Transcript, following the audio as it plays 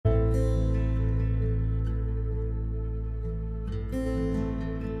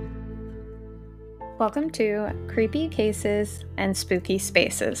Welcome to Creepy Cases and Spooky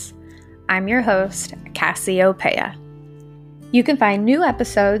Spaces. I'm your host, Cassiopeia. You can find new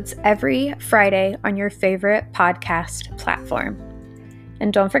episodes every Friday on your favorite podcast platform.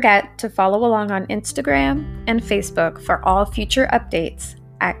 And don't forget to follow along on Instagram and Facebook for all future updates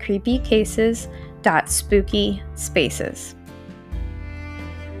at creepycases.spookyspaces.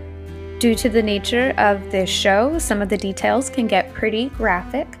 Due to the nature of this show, some of the details can get pretty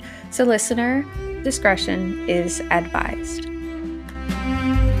graphic, so listener discretion is advised.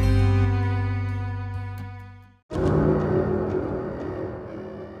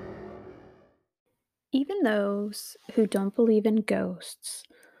 Even those who don't believe in ghosts,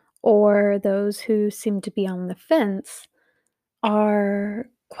 or those who seem to be on the fence, are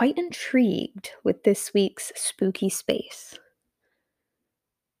quite intrigued with this week's spooky space.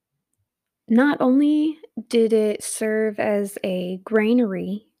 Not only did it serve as a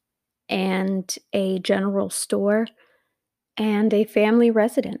granary and a general store and a family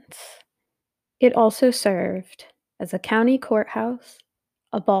residence, it also served as a county courthouse,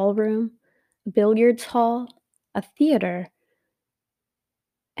 a ballroom, a billiards hall, a theater,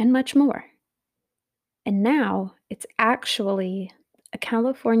 and much more. And now it's actually a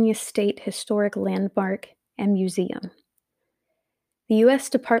California State Historic Landmark and Museum. The U.S.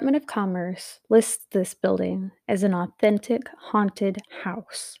 Department of Commerce lists this building as an authentic haunted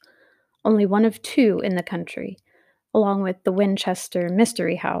house, only one of two in the country, along with the Winchester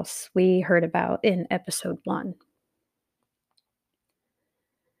Mystery House we heard about in episode 1.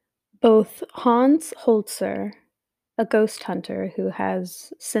 Both Hans Holzer, a ghost hunter who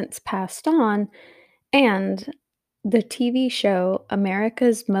has since passed on, and the TV show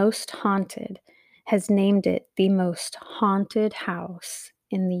America's Most Haunted has named it the most haunted house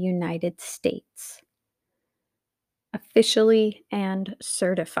in the United States. Officially and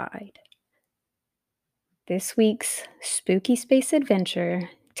certified. This week's Spooky Space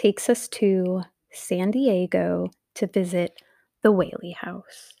Adventure takes us to San Diego to visit the Whaley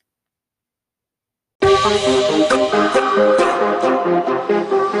House.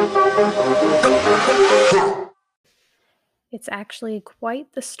 It's actually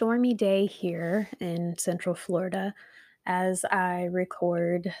quite the stormy day here in Central Florida as I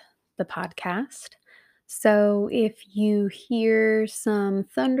record the podcast. So if you hear some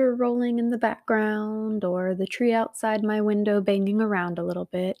thunder rolling in the background or the tree outside my window banging around a little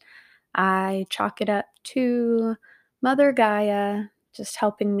bit, I chalk it up to Mother Gaia just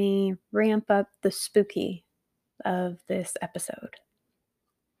helping me ramp up the spooky of this episode.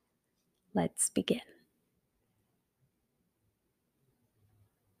 Let's begin.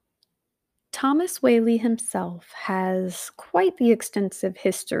 Thomas Whaley himself has quite the extensive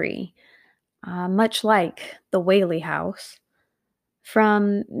history, much like the Whaley House,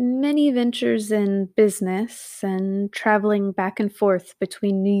 from many ventures in business and traveling back and forth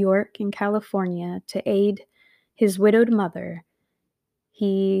between New York and California to aid his widowed mother.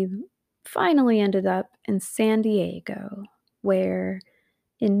 He finally ended up in San Diego, where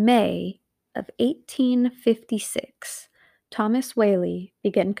in May of 1856, Thomas Whaley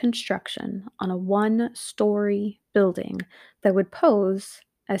began construction on a one-story building that would pose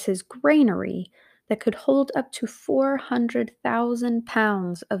as his granary that could hold up to 400,000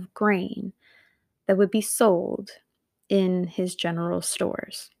 pounds of grain that would be sold in his general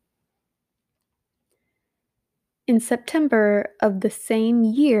stores. In September of the same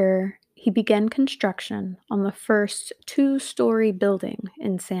year, he began construction on the first two-story building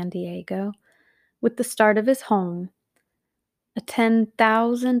in San Diego, with the start of his home, a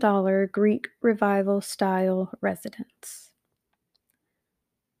 $10,000 Greek Revival-style residence.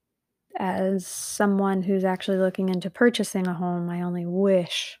 As someone who's actually looking into purchasing a home, I only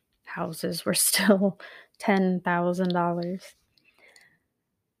wish houses were still $10,000.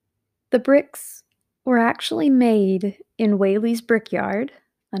 The bricks were actually made in Whaley's Brickyard,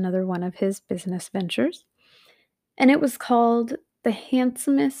 another one of his business ventures, and it was called the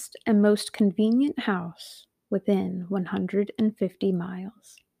handsomest and most convenient house within 150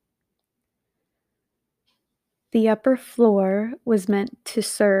 miles. The upper floor was meant to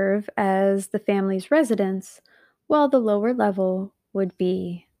serve as the family's residence, while the lower level would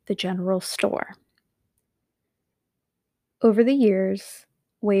be the general store. Over the years,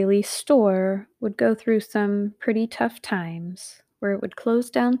 Whaley's store would go through some pretty tough times where it would close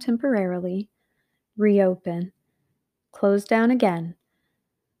down temporarily, reopen, close down again,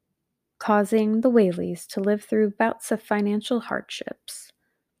 causing the Whaleys to live through bouts of financial hardships,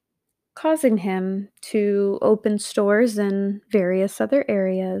 causing him to open stores in various other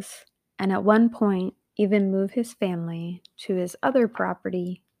areas, and at one point even move his family to his other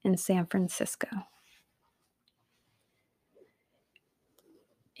property in San Francisco.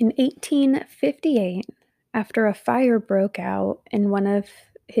 In 1858, after a fire broke out in one of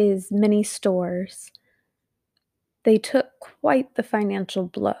his many stores, they took quite the financial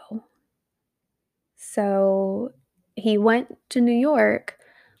blow. So he went to New York,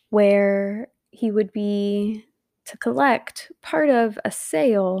 where he would be to collect part of a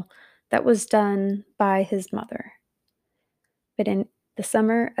sale that was done by his mother. But in the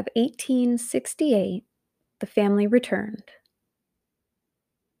summer of 1868, the family returned,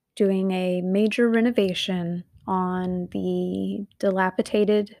 doing a major renovation on the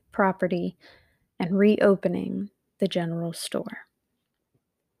dilapidated property and reopening the general store.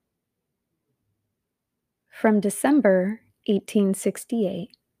 From December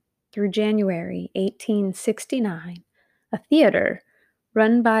 1868 through January 1869, a theater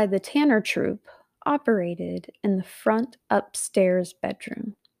run by the Tanner Troupe operated in the front upstairs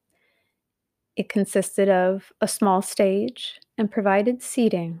bedroom. It consisted of a small stage and provided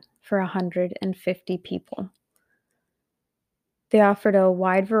seating for 150 people. They offered a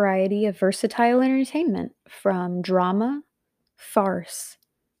wide variety of versatile entertainment, from drama, farce,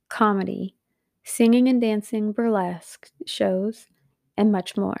 comedy, singing and dancing, burlesque shows, and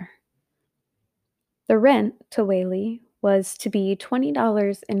much more. The rent to Whaley was to be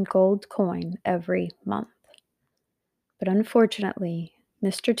 $20 in gold coin every month. But unfortunately,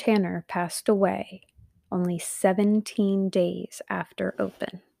 Mr. Tanner passed away only 17 days after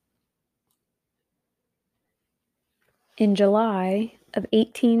open. In July of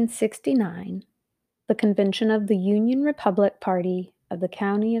 1869, the convention of the Union Republic Party of the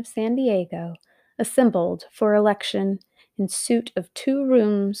County of San Diego assembled for election in suit of 2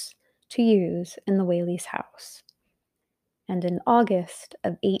 rooms to use in the Whaley's house. And in August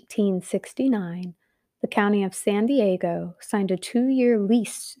of 1869, the County of San Diego signed a 2-year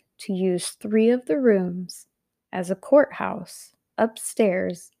lease to use 3 of the rooms as a courthouse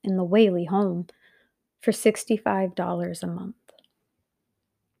upstairs in the Whaley home for $65 a month.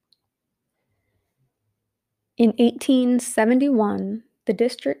 In 1871, the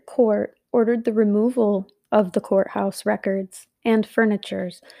district court ordered the removal of the courthouse records and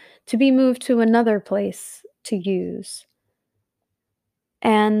furnitures to be moved to another place to use.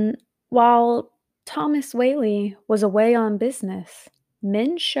 And while Thomas Whaley was away on business,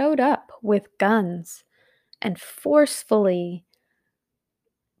 men showed up with guns and forcefully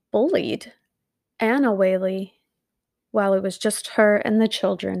bullied Anna Whaley while it was just her and the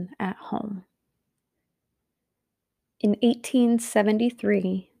children at home. In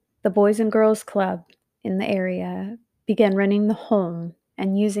 1873, the Boys and Girls Club in the area began renting the home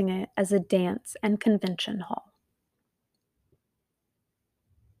and using it as a dance and convention hall.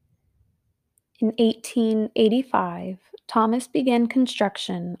 In 1885, Thomas began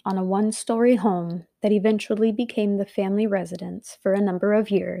construction on a 1-story home that eventually became the family residence for a number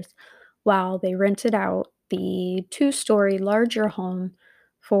of years, while they rented out the 2-story larger home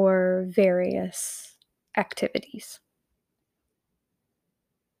for various activities.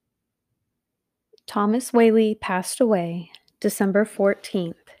 Thomas Whaley passed away December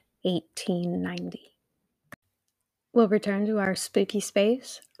 14th, 1890. We'll return to our spooky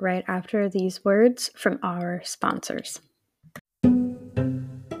space right after these words from our sponsors.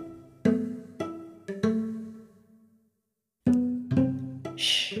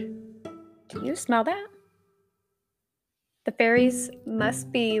 Shh! Do you smell that? The fairies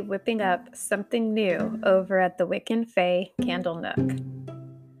must be whipping up something new over at the Wiccan Fae Candle Nook.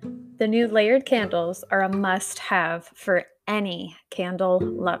 The new layered candles are a must-have for any candle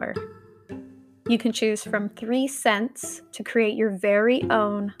lover. You can choose from 3 scents to create your very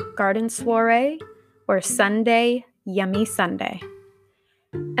own garden soiree or Sunday yummy Sunday.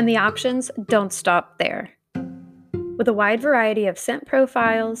 And the options don't stop there. With a wide variety of scent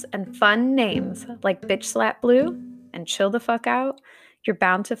profiles and fun names like Bitch Slap Blue and Chill the Fuck Out, you're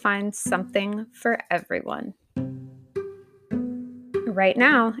bound to find something for everyone. Right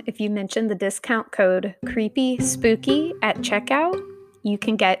now, if you mention the discount code CREEPYSPOOKY at checkout, you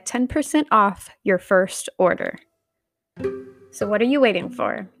can get 10% off your first order. So what are you waiting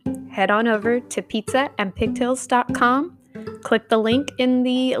for? Head on over to pizzaandpigtails.com, click the link in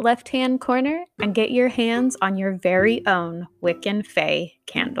the left-hand corner, and get your hands on your very own Wiccan Fae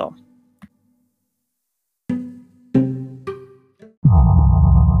candle.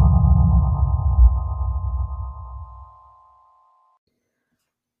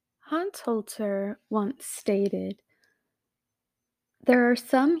 Hans Holzer once stated, "There are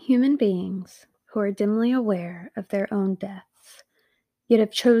some human beings who are dimly aware of their own deaths, yet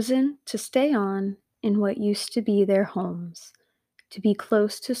have chosen to stay on in what used to be their homes, to be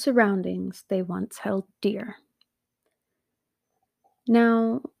close to surroundings they once held dear."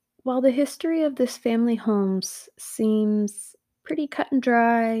 Now, while the history of this family homes seems pretty cut and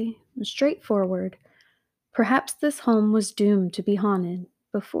dry and straightforward, perhaps this home was doomed to be haunted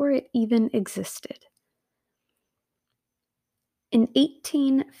before it even existed. In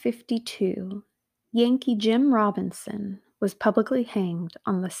 1852, Yankee Jim Robinson was publicly hanged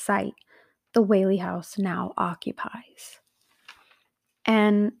on the site the Whaley House now occupies.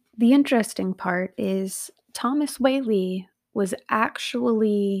 And the interesting part is Thomas Whaley was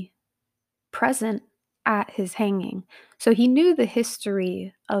actually present at his hanging, so he knew the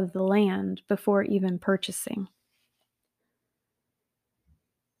history of the land before even purchasing.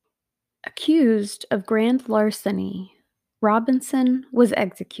 Accused of grand larceny, Robinson was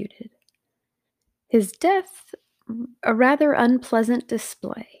executed. His death, a rather unpleasant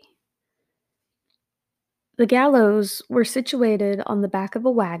display. The gallows were situated on the back of a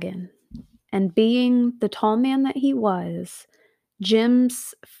wagon, and being the tall man that he was,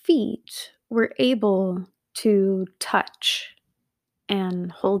 Jim's feet were able to touch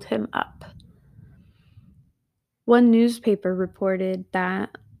and hold him up. One newspaper reported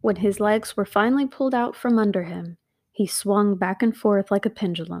that when his legs were finally pulled out from under him, he swung back and forth like a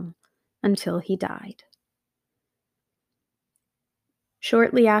pendulum until he died.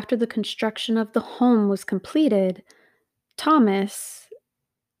 Shortly after the construction of the home was completed, Thomas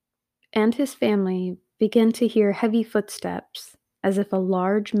and his family began to hear heavy footsteps as if a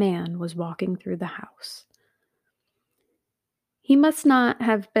large man was walking through the house. He must not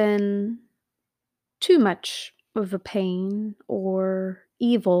have been too much of a pain or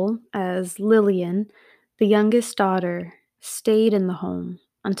evil, as Lillian, the youngest daughter, stayed in the home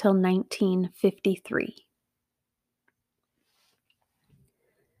until 1953.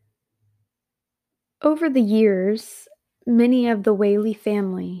 Over the years, many of the Whaley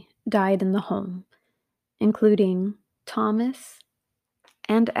family died in the home, including Thomas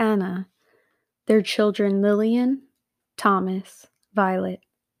and Anna, their children Lillian, Thomas, Violet,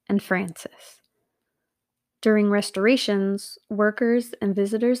 and Francis. During restorations, workers and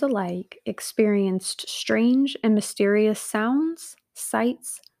visitors alike experienced strange and mysterious sounds,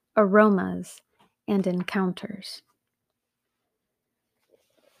 sights, aromas, and encounters.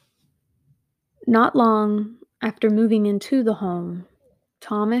 Not long after moving into the home,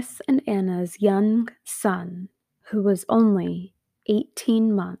 Thomas and Anna's young son, who was only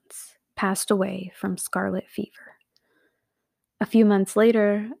 18 months, passed away from scarlet fever. A few months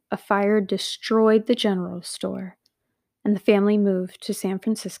later, a fire destroyed the general store, and the family moved to San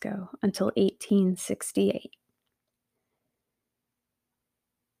Francisco until 1868.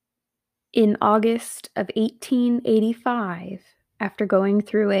 In August of 1885, after going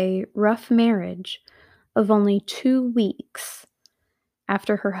through a rough marriage of only 2 weeks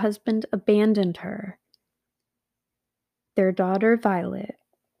after her husband abandoned her, their daughter Violet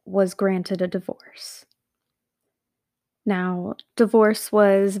was granted a divorce. Now, divorce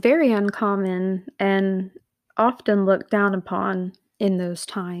was very uncommon and often looked down upon in those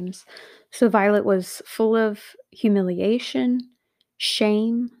times. So Violet was full of humiliation,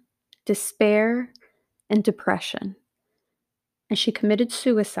 shame, despair, and depression. And she committed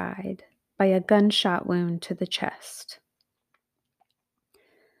suicide by a gunshot wound to the chest.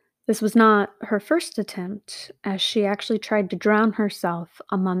 This was not her first attempt, as she actually tried to drown herself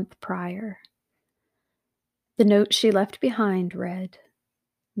a month prior. The note she left behind read,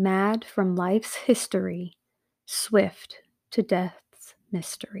 "Mad from life's history, swift to death's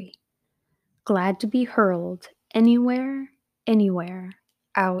mystery. Glad to be hurled anywhere, anywhere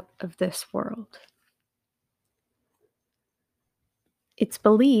out of this world." It's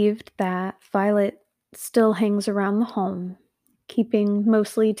believed that Violet still hangs around the home, keeping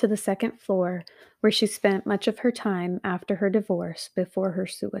mostly to the second floor, where she spent much of her time after her divorce before her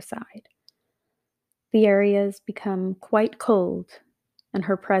suicide. The area has become quite cold, and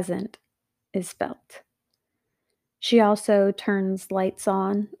her presence is felt. She also turns lights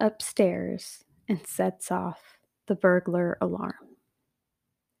on upstairs and sets off the burglar alarm.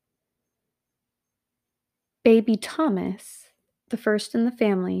 Baby Thomas, the first in the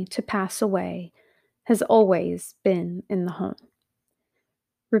family to pass away, has always been in the home.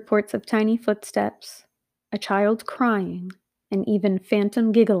 Reports of tiny footsteps, a child crying, and even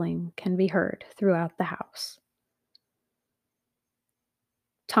phantom giggling can be heard throughout the house.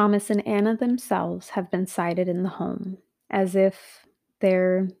 Thomas and Anna themselves have been sighted in the home, as if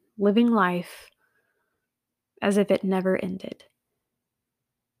they're living life as if it never ended.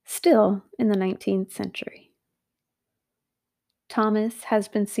 Still in the 19th century. Thomas has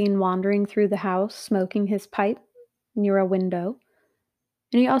been seen wandering through the house, smoking his pipe near a window,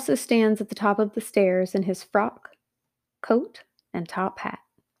 and he also stands at the top of the stairs in his frock, coat, and top hat,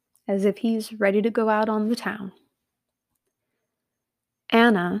 as if he's ready to go out on the town.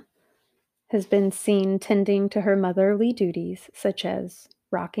 Anna has been seen tending to her motherly duties, such as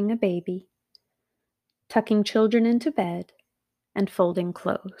rocking a baby, tucking children into bed, and folding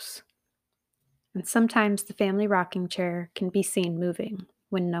clothes. And sometimes the family rocking chair can be seen moving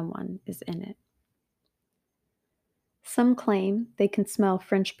when no one is in it. Some claim they can smell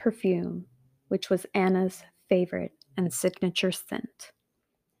French perfume, which was Anna's favorite and signature scent.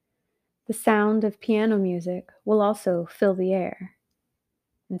 The sound of piano music will also fill the air,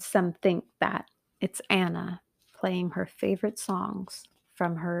 and some think that it's Anna playing her favorite songs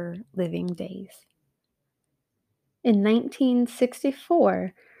from her living days. In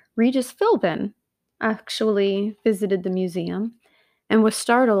 1964, Regis Philbin actually visited the museum and was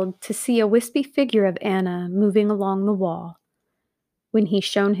startled to see a wispy figure of Anna moving along the wall. When he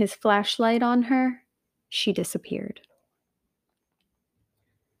shone his flashlight on her, she disappeared.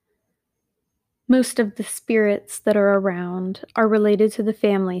 Most of the spirits that are around are related to the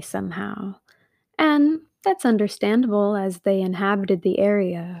family somehow, and that's understandable as they inhabited the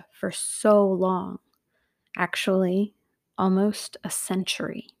area for so long. Actually, almost a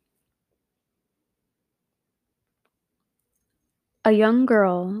century. A young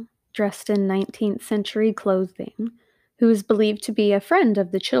girl dressed in 19th century clothing, who is believed to be a friend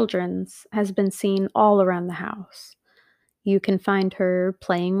of the children's, has been seen all around the house. You can find her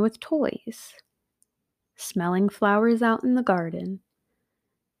playing with toys, smelling flowers out in the garden,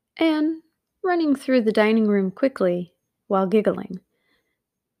 and running through the dining room quickly while giggling,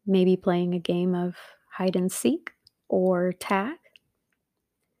 maybe playing a game of hide and seek or tag.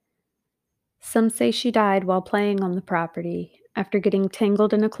 Some say she died while playing on the property after getting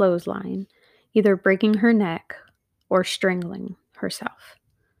tangled in a clothesline, either breaking her neck or strangling herself.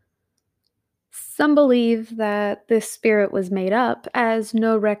 Some believe that this spirit was made up, as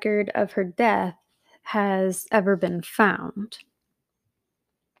no record of her death has ever been found.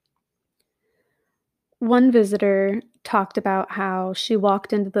 One visitor talked about how she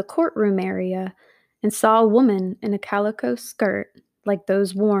walked into the courtroom area and saw a woman in a calico skirt like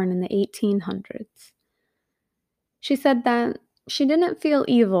those worn in the 1800s. She said that she didn't feel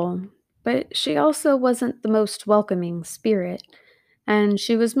evil, but she also wasn't the most welcoming spirit, and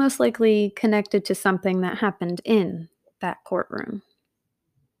she was most likely connected to something that happened in that courtroom.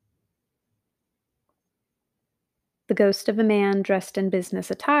 The ghost of a man dressed in business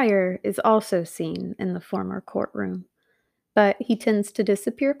attire is also seen in the former courtroom, but he tends to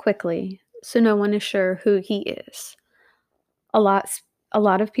disappear quickly, so no one is sure who he is. A lot a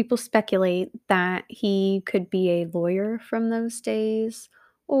lot of people speculate that he could be a lawyer from those days,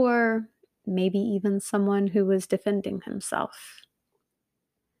 or maybe even someone who was defending himself.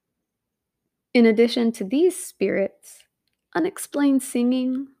 In addition to these spirits, unexplained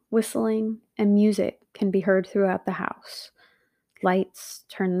singing, whistling, and music can be heard throughout the house. Lights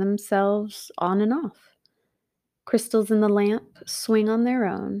turn themselves on and off. Crystals in the lamp swing on their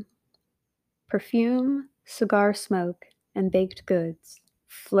own. Perfume, cigar smoke, and baked goods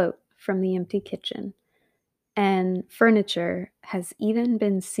float from the empty kitchen, and furniture has even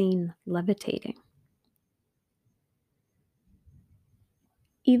been seen levitating.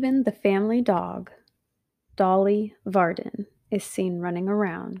 Even the family dog, Dolly Varden, is seen running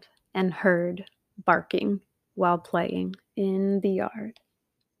around and heard barking while playing in the yard.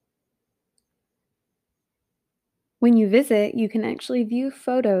 When you visit, you can actually view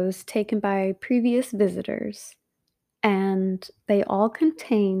photos taken by previous visitors, and they all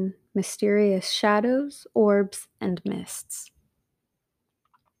contain mysterious shadows, orbs, and mists.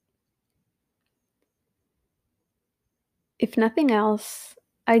 If nothing else,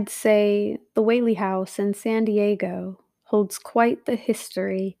 I'd say the Whaley House in San Diego holds quite the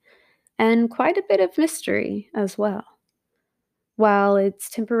history and quite a bit of mystery as well. While it's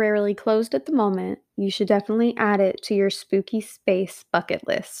temporarily closed at the moment, you should definitely add it to your spooky space bucket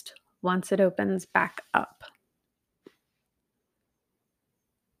list once it opens back up.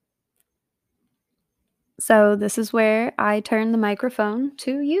 So, this is where I turn the microphone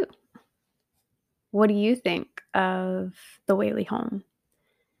to you. What do you think of the Whaley home?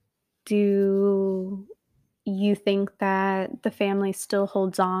 Do you think that the family still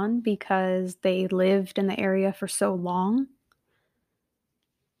holds on because they lived in the area for so long?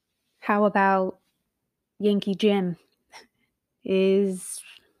 How about Yankee Jim? Is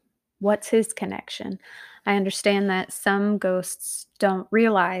What's his connection? I understand that some ghosts don't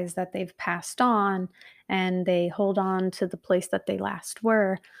realize that they've passed on and they hold on to the place that they last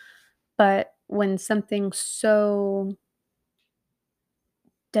were. But when something so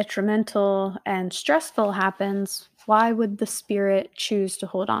detrimental and stressful happens, Why would the spirit choose to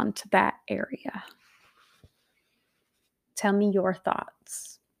hold on to that area? Tell me your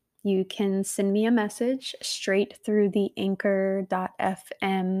thoughts. You can send me a message straight through the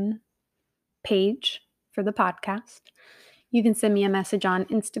anchor.fm page for the podcast. You can send me a message on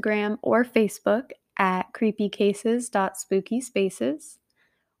Instagram or Facebook at creepycases.spookyspaces,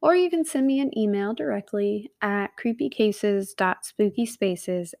 or you can send me an email directly at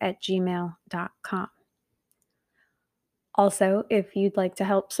creepycases.spookyspaces@gmail.com. Also, if you'd like to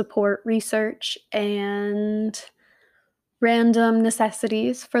help support research and random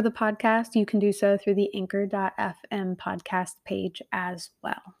necessities for the podcast, you can do so through the anchor.fm podcast page as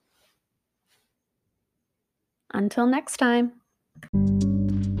well. Until next time.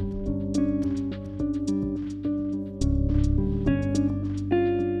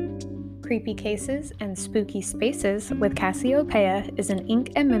 Creepy Cases and Spooky Spaces with Cassiopeia is an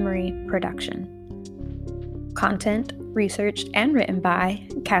Ink and Memory production. Content researched and written by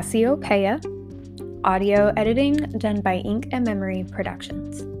Cassiopeia. Audio editing done by Ink and Memory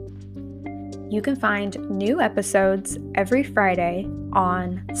Productions. You can find new episodes every Friday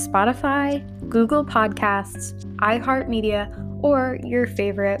on Spotify, Google Podcasts, iHeartMedia, or your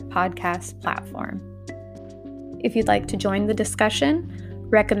favorite podcast platform. If you'd like to join the discussion,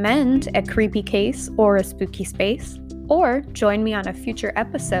 recommend a creepy case or a spooky space, or join me on a future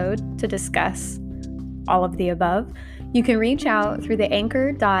episode to discuss all of the above, you can reach out through the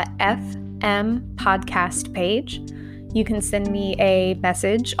anchor.fm podcast page. You can send me a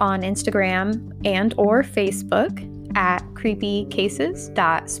message on Instagram and or Facebook at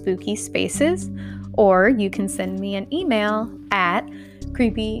creepycases.spookyspaces, or you can send me an email at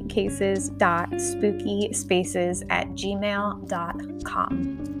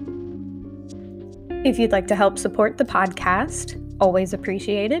creepycases.spookyspaces@gmail.com. If you'd like to help support the podcast, always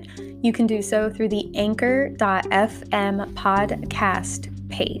appreciated, you can do so through the anchor.fm podcast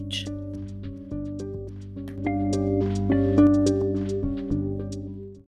page.